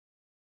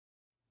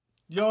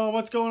Yo,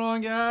 what's going on,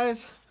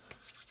 guys?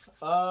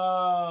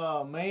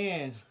 Oh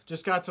man,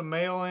 just got some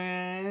mail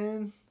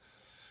in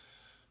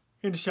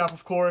the shop.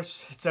 Of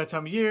course, it's that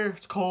time of year.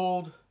 It's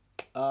cold.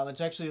 It's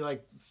actually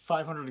like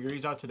 500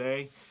 degrees out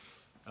today.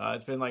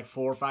 It's been like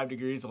 4 or 5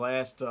 degrees the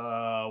last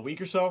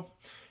week or so,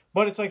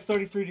 but it's like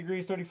 33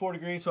 degrees, 34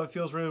 degrees, so it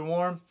feels really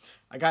warm.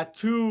 I got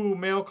 2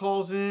 mail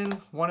calls in.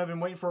 One I've been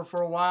waiting for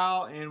a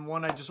while, and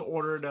one I just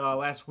ordered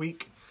last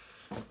week.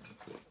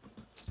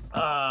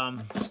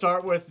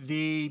 Start with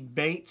the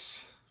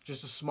baits.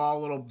 Just a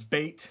small little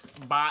bait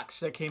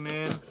box that came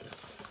in.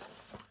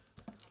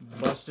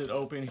 Bust it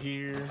open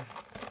here.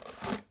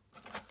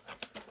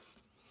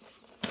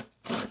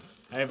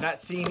 I have not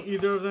seen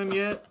either of them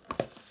yet.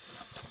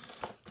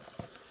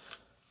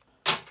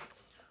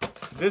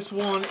 This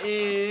one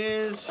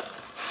is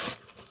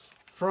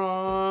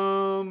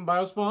from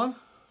BIOSPawn.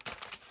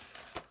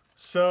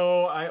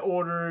 So I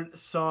ordered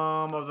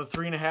some of the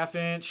 3.5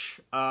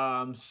 inch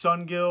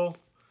sun gill.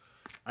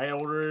 I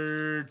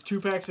ordered 2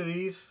 packs of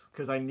these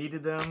because I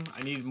needed them.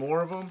 I needed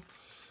more of them,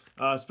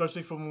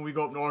 especially for when we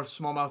go up north,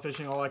 smallmouth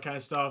fishing, all that kind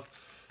of stuff.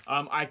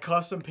 I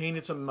custom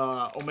painted some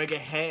Omega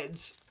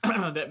heads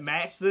that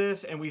match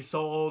this, and we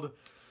sold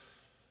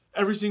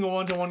every single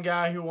one to one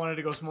guy who wanted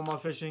to go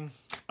smallmouth fishing.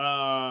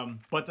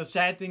 But the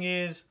sad thing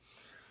is,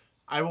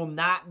 I will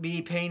not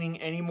be painting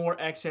any more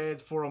X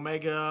heads for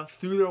Omega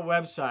through their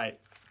website.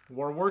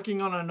 We're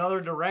working on another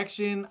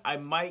direction. I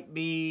might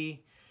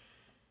be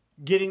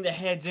getting the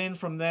heads in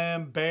from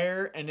them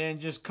bare and then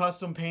just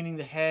custom painting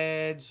the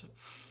heads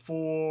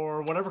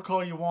for whatever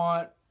color you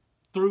want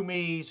through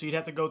me, so you'd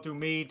have to go through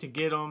me to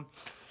get them.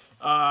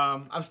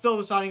 I'm still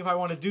deciding if I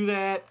want to do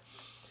that,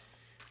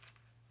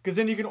 because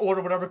then you can order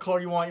whatever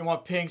color you want. You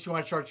want pinks, you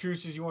want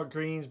chartreuses, you want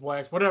greens,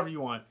 blacks, whatever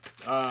you want.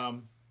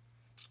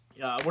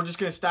 We're just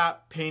going to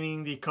stop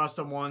painting the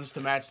custom ones to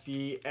match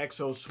the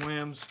EXO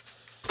swims,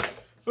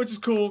 which is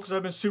cool because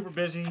I've been super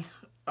busy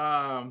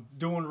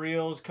doing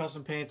reels,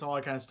 custom paints, all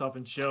that kind of stuff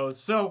in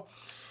shows. So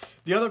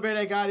the other bait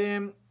I got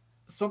in,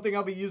 something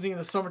I'll be using in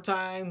the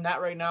summertime,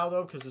 not right now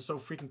though because it's so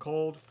freaking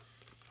cold.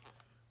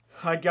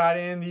 I got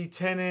in the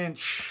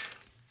 10-inch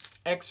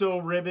EXO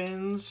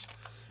ribbons.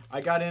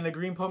 I got in a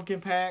green pumpkin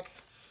pack.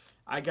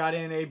 I got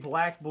in a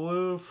black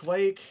blue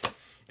flake,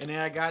 and then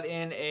I got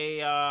in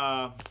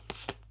a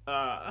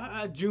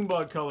June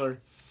bug color.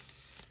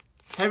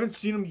 Haven't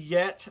seen them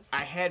yet.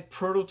 I had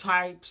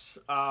prototypes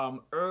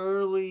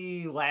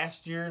early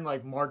last year in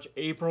like March,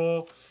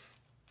 April.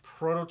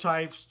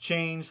 Prototypes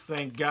changed,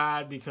 thank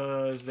God,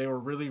 because they were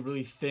really,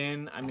 really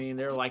thin. I mean,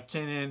 they're like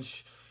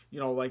 10-inch, you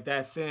know, like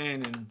that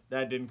thin, and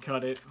that didn't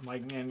cut it. I'm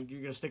like, man,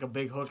 you're going to stick a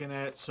big hook in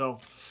that. So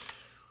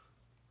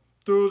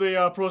through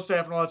the pro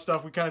staff and all that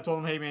stuff, we kind of told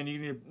them, hey, man,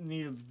 you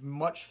need a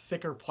much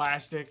thicker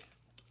plastic.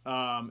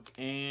 And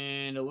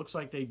it looks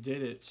like they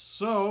did it.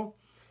 So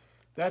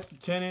that's the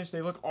 10-inch.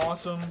 They look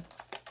awesome.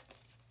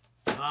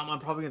 I'm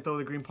probably going to throw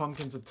the green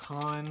pumpkins a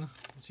ton.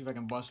 Let's see if I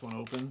can bust one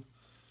open.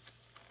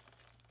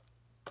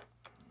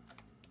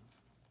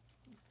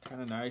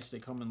 Kind of nice. They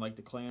come in like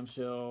the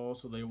clamshell,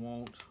 so they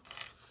won't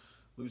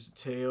lose the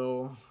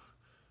tail.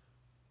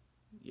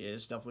 Yeah,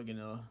 it's definitely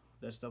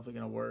that's definitely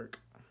gonna work.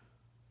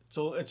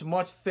 So it's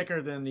much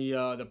thicker than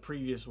the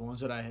previous ones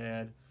that I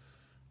had.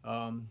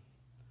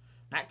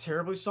 Not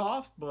terribly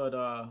soft, but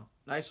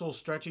nice little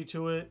stretchy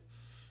to it.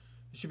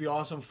 It should be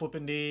awesome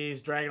flipping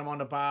these, dragging them on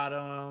the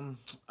bottom.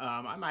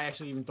 I might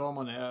actually even throw them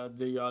on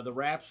the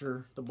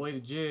Rapture, the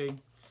bladed jig.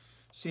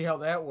 See how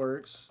that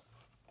works.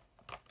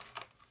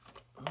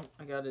 Oh,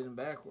 I got it in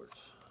backwards.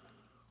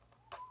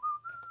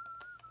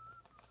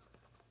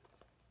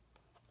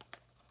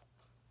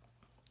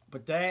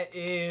 But that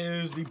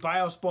is the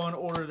BIOSPawn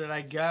order that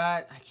I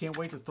got. I can't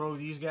wait to throw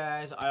these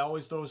guys. I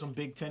always throw some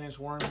big 10-inch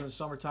worms in the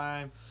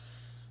summertime.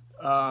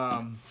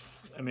 I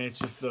mean, it's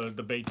just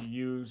the bait to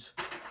use.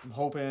 I'm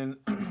hoping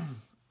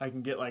I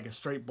can get like a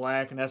straight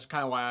black, and that's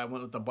kind of why I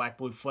went with the black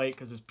blue flake,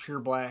 because it's pure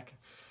black.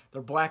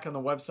 Their black on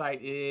the website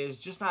is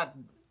just not,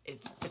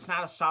 it's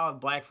not a solid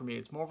black for me.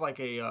 It's more of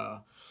like a, I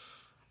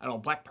don't know,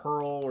 black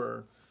pearl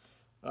or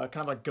kind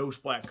of like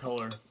ghost black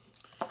color.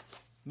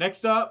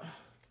 Next up,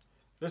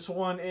 this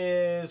one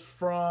is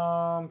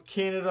from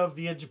Canada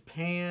via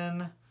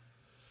Japan.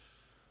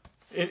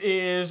 It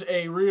is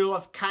a reel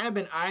I've kind of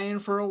been eyeing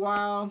for a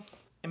while.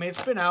 I mean,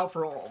 it's been out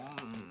for,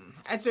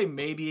 I'd say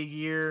maybe a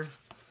year.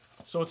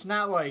 So it's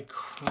not like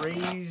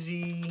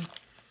crazy.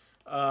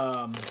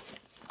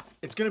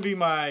 It's going to be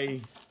my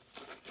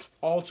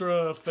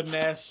ultra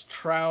finesse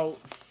trout,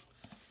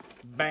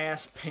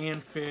 bass,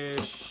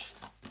 panfish,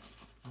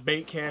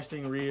 bait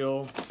casting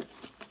reel.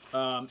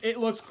 It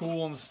looks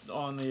cool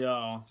on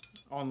the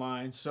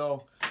online.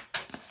 So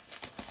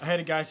I had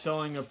a guy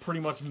selling a pretty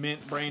much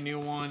mint brand new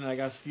one, and I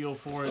got steel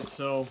for it.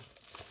 So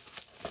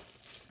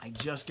I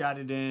just got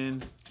it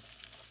in.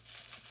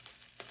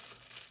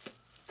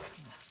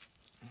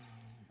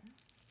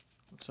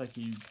 Looks like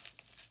he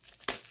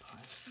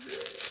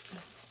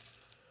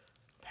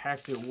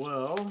packed it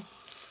well.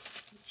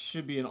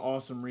 Should be an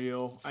awesome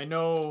reel. I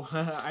know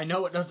I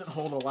know it doesn't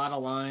hold a lot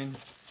of line.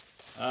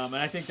 And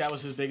I think that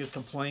was his biggest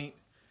complaint.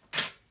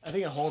 I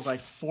think it holds like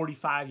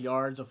 45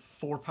 yards of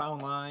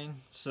 4-pound line.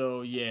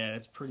 So yeah,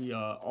 it's pretty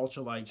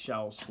ultralight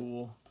shallow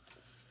spool.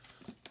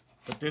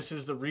 But this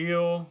is the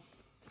reel.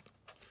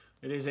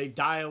 It is a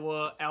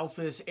Daiwa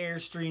Alphys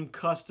Airstream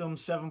Custom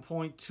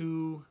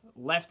 7.2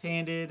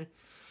 left-handed,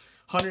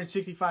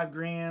 165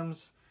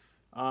 grams,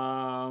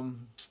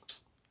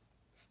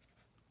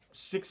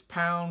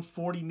 6-pound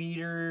 40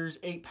 meters,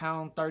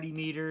 8-pound 30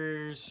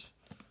 meters.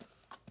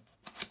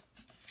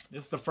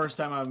 This is the first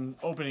time I'm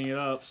opening it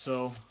up,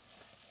 so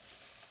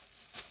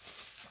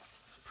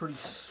pretty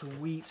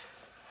sweet.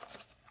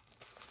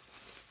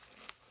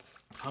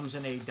 Comes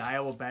in a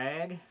Daiwa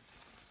bag.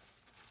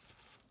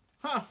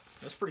 Huh,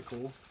 that's pretty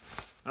cool.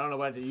 I don't know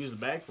what to use the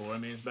bag for. I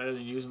mean, it's better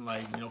than using,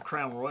 like, you know,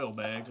 Crown Royal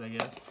bags, I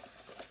guess.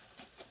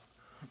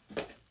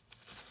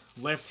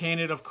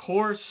 Left-handed, of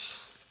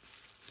course.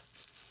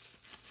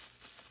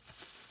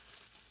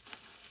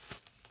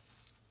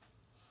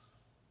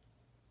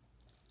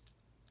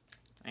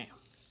 Damn.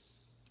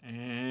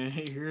 And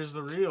here's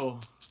the reel.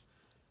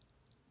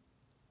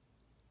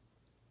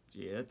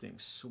 Yeah, that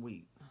thing's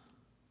sweet.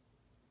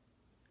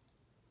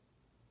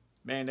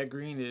 Man, that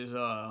green is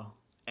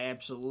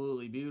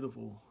absolutely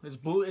beautiful. It's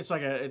blue. It's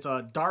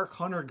a dark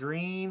hunter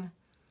green.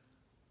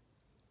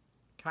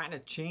 Kind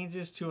of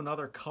changes to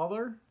another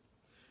color,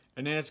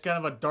 and then it's kind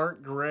of a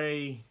dark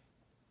gray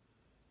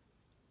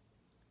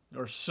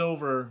or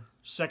silver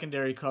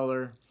secondary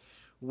color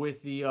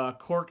with the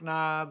cork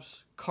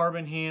knobs,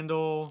 carbon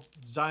handle,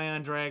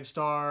 Zion drag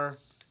star,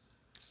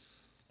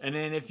 and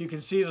then if you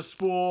can see the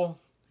spool,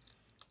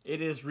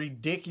 it is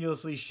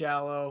ridiculously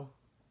shallow.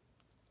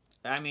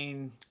 I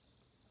mean,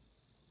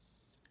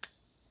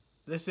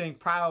 this thing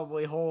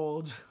probably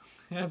holds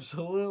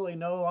absolutely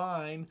no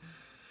line,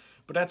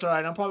 but that's all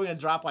right. I'm probably gonna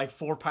drop like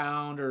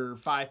 4-pound or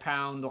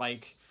 5-pound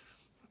like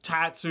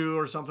Tatsu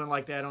or something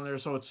like that on there,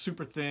 so it's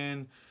super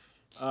thin.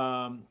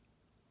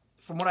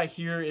 From what I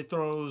hear, it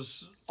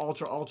throws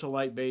ultra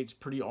light baits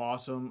pretty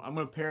awesome. I'm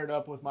gonna pair it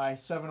up with my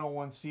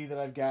 701C that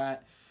I've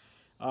got.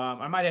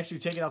 I might actually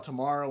take it out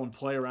tomorrow and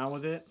play around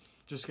with it,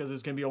 just because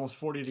it's gonna be almost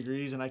 40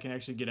 degrees and I can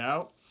actually get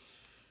out.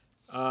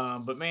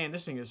 But man,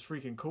 this thing is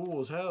freaking cool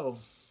as hell.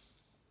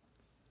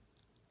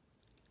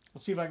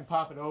 Let's see if I can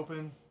pop it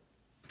open.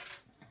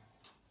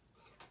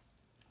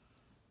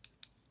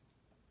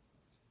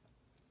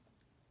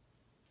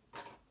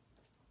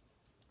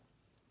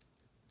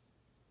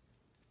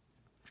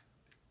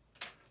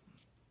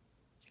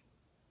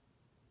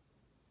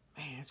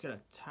 Man, it's got a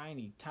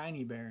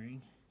tiny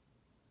bearing.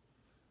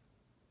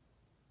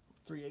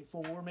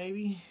 384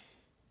 maybe.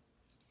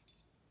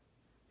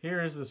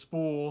 Here is the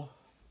spool.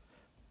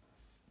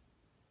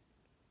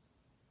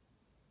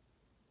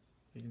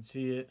 You can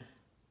see it.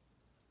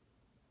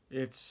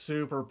 It's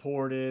super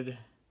ported.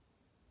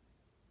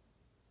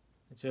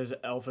 It says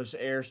Alphys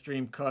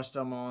Airstream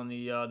Custom on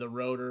the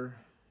rotor.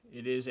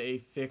 It is a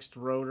fixed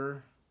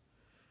rotor,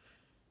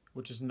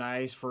 which is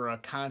nice for a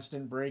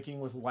constant braking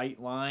with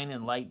light line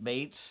and light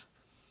baits.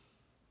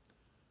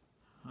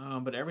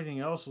 But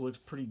everything else looks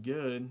pretty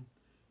good.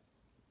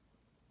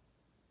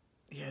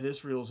 Yeah,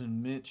 this reel's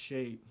in mint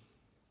shape.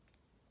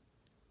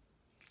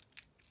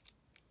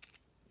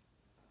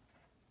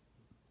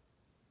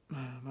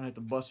 I might have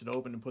to bust it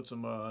open and put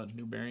some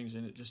new bearings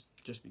in it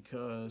just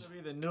because. This will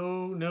be the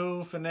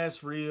new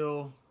finesse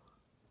reel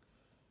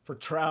for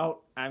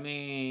trout. I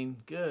mean,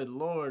 good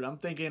lord. I'm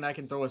thinking I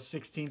can throw a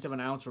 1/16 of an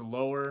ounce or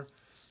lower.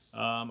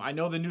 I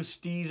know the new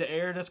Steez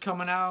Air that's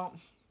coming out.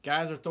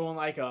 Guys are throwing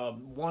like a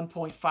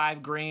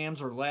 1.5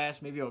 grams or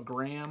less, maybe a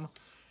gram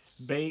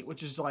bait,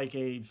 which is like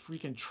a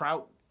freaking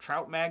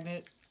trout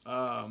magnet,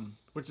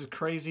 which is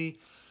crazy.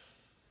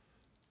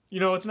 You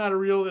know, it's not a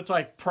reel that's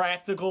like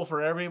practical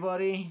for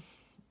everybody,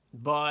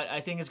 but I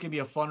think it's gonna be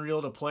a fun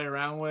reel to play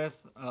around with.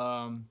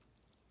 I'm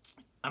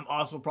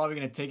also probably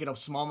gonna take it up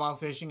smallmouth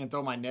fishing and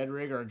throw my Ned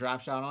rig or a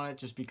drop shot on it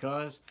just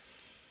because.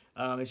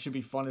 It should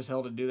be fun as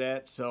hell to do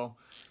that. So,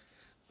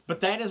 but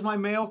that is my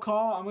mail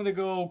call. I'm gonna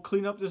go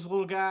clean up this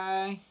little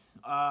guy,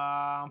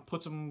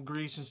 put some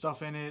grease and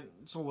stuff in it.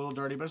 It's a little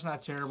dirty, but it's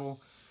not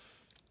terrible.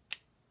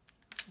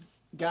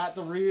 Got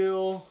the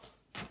reel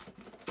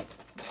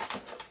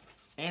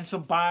and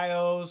some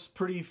bios.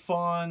 Pretty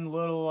fun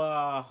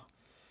little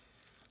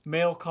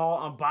mail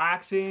call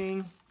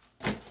unboxing.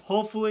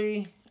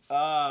 Hopefully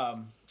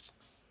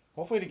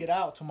to get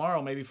out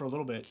tomorrow, maybe for a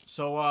little bit.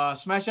 So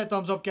smash that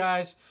thumbs up,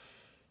 guys.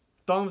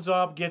 Thumbs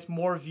up gets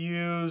more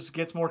views,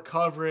 gets more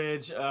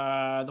coverage.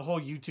 The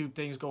whole YouTube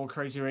thing is going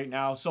crazy right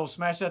now. So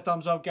smash that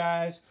thumbs up,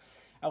 guys.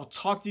 I will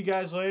talk to you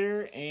guys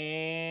later,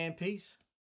 and peace.